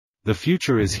The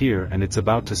future is here and it's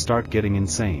about to start getting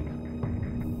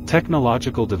insane.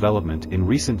 Technological development in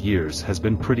recent years has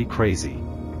been pretty crazy.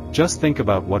 Just think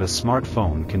about what a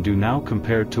smartphone can do now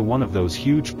compared to one of those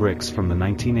huge bricks from the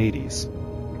 1980s.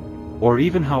 Or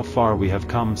even how far we have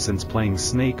come since playing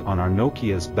Snake on our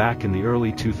Nokias back in the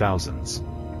early 2000s.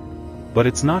 But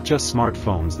it's not just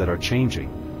smartphones that are changing.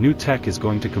 New tech is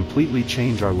going to completely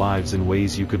change our lives in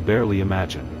ways you could barely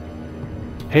imagine.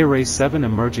 Here are 7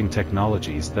 emerging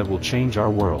technologies that will change our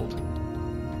world.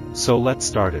 So let's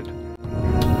start it.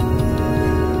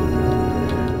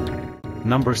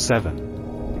 Number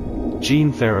 7.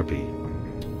 Gene therapy.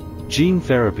 Gene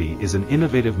therapy is an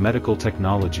innovative medical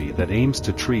technology that aims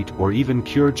to treat or even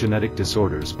cure genetic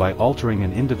disorders by altering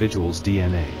an individual's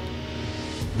DNA.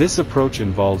 This approach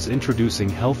involves introducing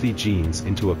healthy genes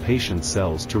into a patient's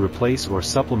cells to replace or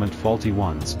supplement faulty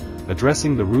ones,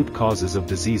 addressing the root causes of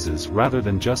diseases rather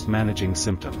than just managing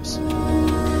symptoms.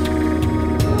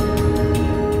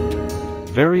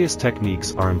 Various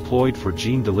techniques are employed for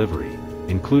gene delivery,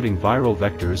 including viral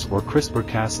vectors or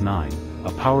CRISPR-Cas9,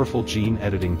 a powerful gene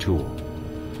editing tool.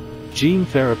 Gene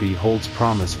therapy holds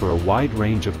promise for a wide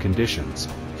range of conditions,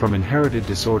 from inherited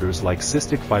disorders like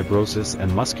cystic fibrosis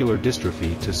and muscular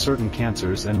dystrophy to certain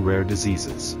cancers and rare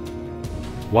diseases.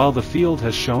 While the field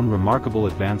has shown remarkable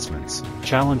advancements,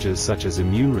 challenges such as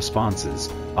immune responses,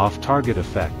 off-target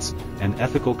effects, and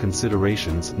ethical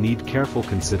considerations need careful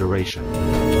consideration.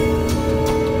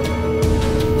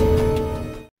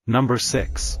 Number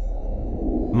 6.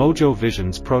 Mojo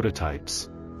Visions prototypes.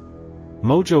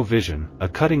 Mojo Vision, a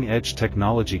cutting-edge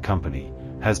technology company,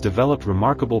 has developed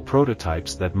remarkable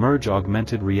prototypes that merge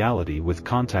augmented reality with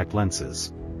contact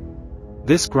lenses.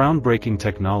 This groundbreaking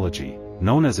technology,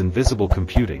 known as invisible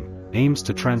computing, aims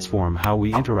to transform how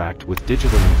we interact with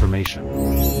digital information.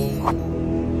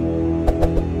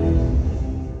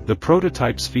 The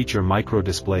prototypes feature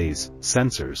microdisplays,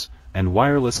 sensors, and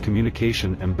wireless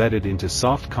communication embedded into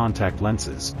soft contact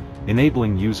lenses,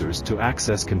 enabling users to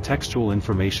access contextual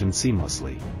information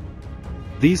seamlessly.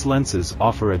 These lenses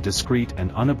offer a discreet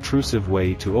and unobtrusive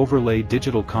way to overlay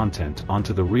digital content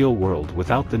onto the real world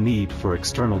without the need for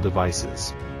external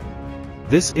devices.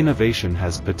 This innovation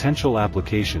has potential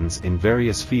applications in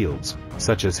various fields,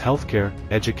 such as healthcare,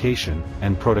 education,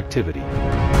 and productivity.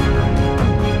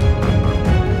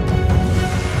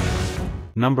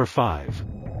 Number 5.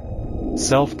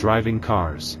 Self-driving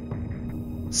cars.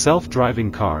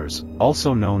 Self-driving cars,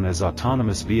 also known as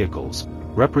autonomous vehicles,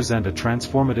 represent a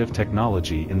transformative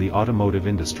technology in the automotive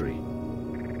industry.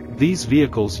 These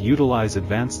vehicles utilize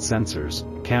advanced sensors,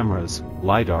 cameras,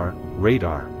 LiDAR,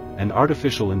 radar, and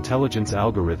artificial intelligence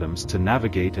algorithms to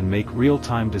navigate and make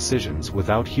real-time decisions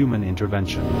without human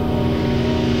intervention.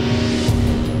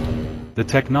 The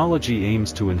technology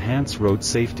aims to enhance road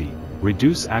safety,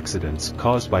 reduce accidents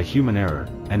caused by human error,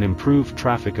 and improve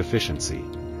traffic efficiency.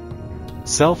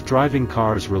 Self-driving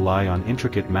cars rely on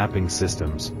intricate mapping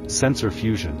systems, sensor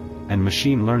fusion, and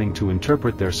machine learning to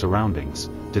interpret their surroundings,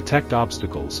 detect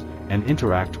obstacles, and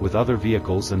interact with other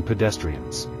vehicles and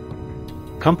pedestrians.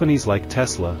 Companies like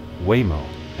Tesla, Waymo,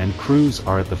 and Cruise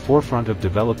are at the forefront of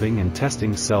developing and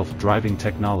testing self-driving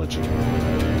technology.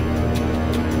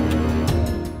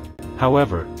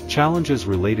 However, challenges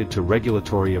related to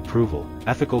regulatory approval,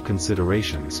 ethical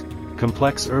considerations,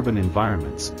 complex urban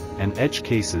environments, and edge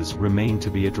cases remain to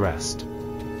be addressed.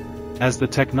 As the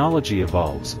technology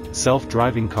evolves,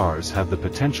 self-driving cars have the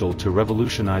potential to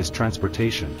revolutionize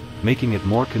transportation, making it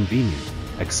more convenient,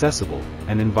 accessible,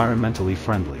 and environmentally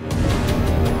friendly.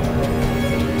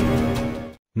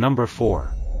 Number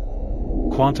 4.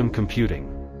 Quantum computing.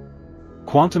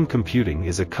 Quantum computing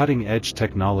is a cutting-edge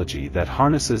technology that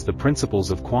harnesses the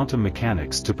principles of quantum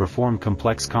mechanics to perform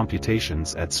complex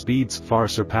computations at speeds far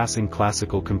surpassing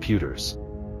classical computers.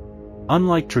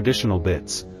 Unlike traditional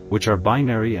bits, which are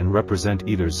binary and represent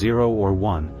either 0 or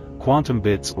 1, quantum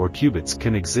bits or qubits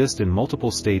can exist in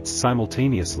multiple states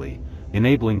simultaneously,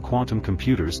 enabling quantum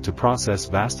computers to process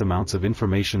vast amounts of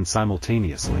information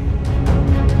simultaneously.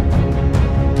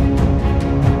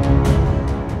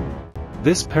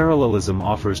 This parallelism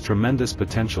offers tremendous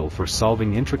potential for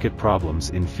solving intricate problems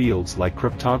in fields like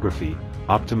cryptography,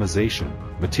 optimization,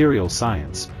 material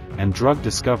science, and drug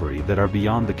discovery that are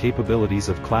beyond the capabilities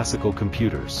of classical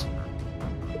computers.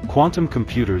 Quantum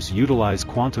computers utilize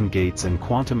quantum gates and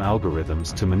quantum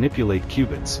algorithms to manipulate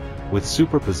qubits, with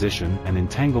superposition and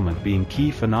entanglement being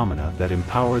key phenomena that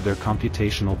empower their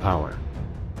computational power.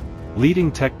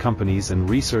 Leading tech companies and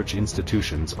research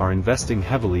institutions are investing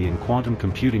heavily in quantum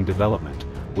computing development,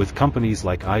 with companies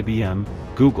like IBM,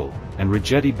 Google, and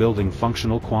Rigetti building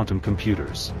functional quantum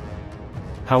computers.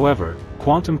 However,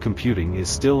 quantum computing is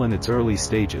still in its early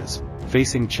stages,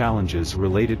 facing challenges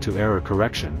related to error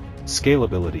correction,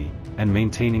 scalability, and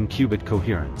maintaining qubit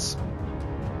coherence.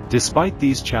 Despite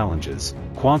these challenges,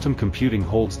 quantum computing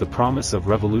holds the promise of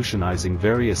revolutionizing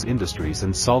various industries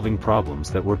and solving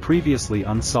problems that were previously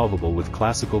unsolvable with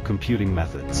classical computing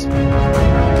methods.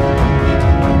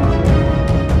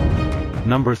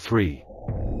 Number 3.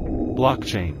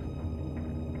 Blockchain.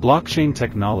 Blockchain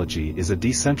technology is a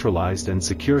decentralized and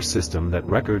secure system that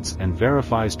records and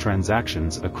verifies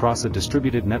transactions across a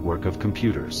distributed network of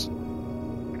computers.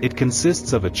 It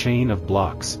consists of a chain of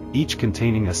blocks, each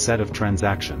containing a set of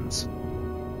transactions.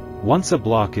 Once a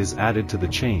block is added to the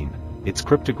chain, it's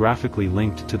cryptographically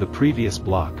linked to the previous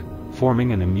block,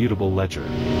 forming an immutable ledger.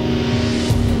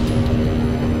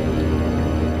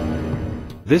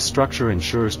 This structure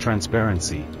ensures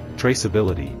transparency,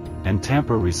 traceability, and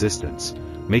tamper resistance,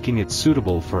 making it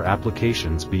suitable for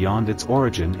applications beyond its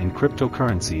origin in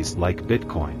cryptocurrencies like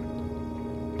Bitcoin.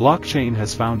 Blockchain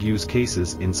has found use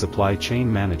cases in supply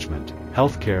chain management,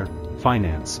 healthcare,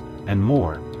 finance, and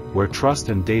more, where trust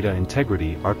and data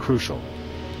integrity are crucial.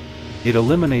 It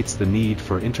eliminates the need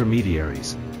for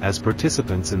intermediaries, as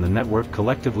participants in the network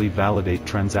collectively validate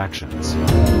transactions.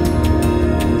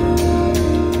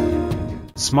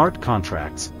 Smart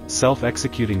contracts,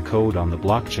 self-executing code on the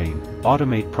blockchain,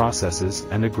 automate processes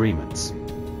and agreements.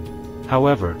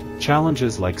 However,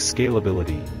 challenges like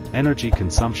scalability, energy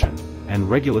consumption, and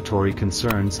regulatory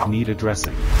concerns need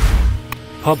addressing.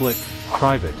 Public,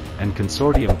 private, and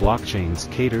consortium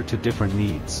blockchains cater to different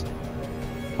needs.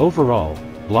 Overall,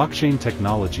 blockchain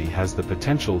technology has the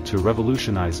potential to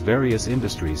revolutionize various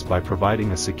industries by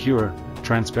providing a secure,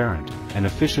 transparent, and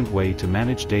efficient way to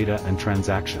manage data and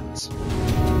transactions.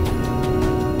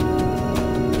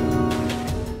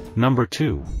 Number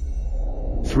 2.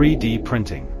 3D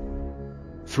printing.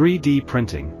 3D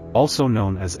printing, also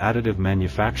known as additive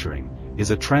manufacturing,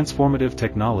 is a transformative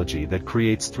technology that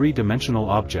creates three-dimensional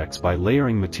objects by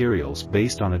layering materials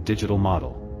based on a digital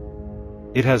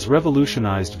model. It has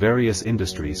revolutionized various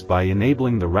industries by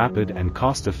enabling the rapid and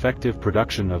cost-effective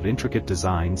production of intricate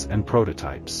designs and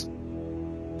prototypes.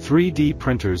 3D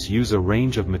printers use a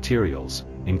range of materials,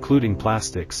 including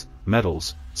plastics,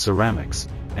 metals, ceramics,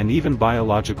 and even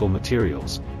biological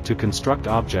materials, to construct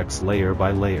objects layer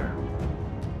by layer.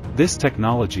 This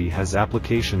technology has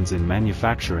applications in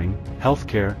manufacturing,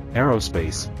 healthcare,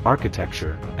 aerospace,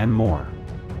 architecture, and more.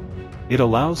 It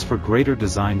allows for greater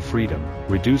design freedom,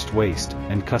 reduced waste,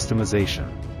 and customization.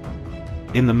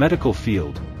 In the medical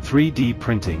field, 3D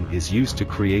printing is used to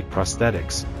create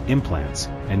prosthetics, implants,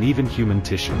 and even human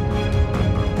tissue.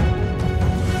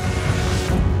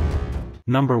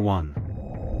 Number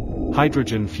 1.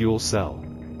 Hydrogen fuel cell.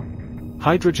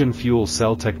 Hydrogen fuel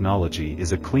cell technology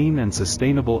is a clean and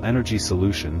sustainable energy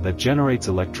solution that generates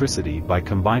electricity by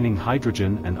combining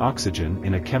hydrogen and oxygen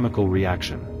in a chemical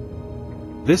reaction.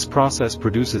 This process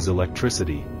produces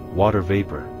electricity, water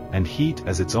vapor, and heat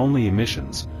as its only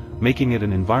emissions, making it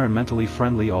an environmentally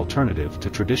friendly alternative to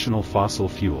traditional fossil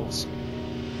fuels.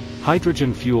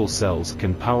 Hydrogen fuel cells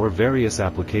can power various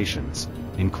applications,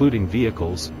 including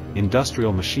vehicles,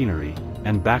 industrial machinery,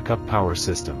 and backup power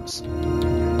systems.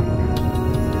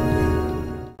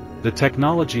 The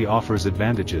technology offers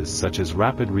advantages such as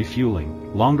rapid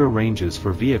refueling, longer ranges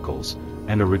for vehicles,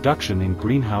 and a reduction in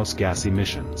greenhouse gas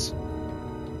emissions.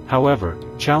 However,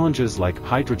 challenges like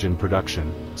hydrogen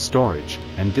production, storage,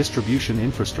 and distribution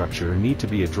infrastructure need to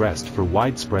be addressed for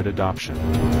widespread adoption.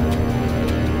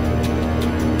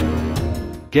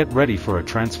 Get ready for a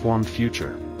transformed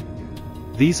future.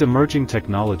 These emerging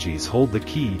technologies hold the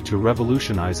key to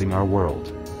revolutionizing our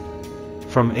world.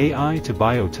 From AI to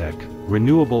biotech,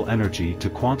 renewable energy to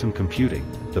quantum computing,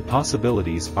 the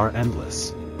possibilities are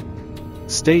endless.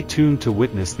 Stay tuned to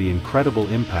witness the incredible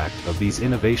impact of these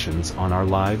innovations on our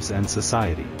lives and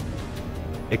society.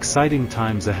 Exciting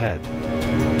times ahead.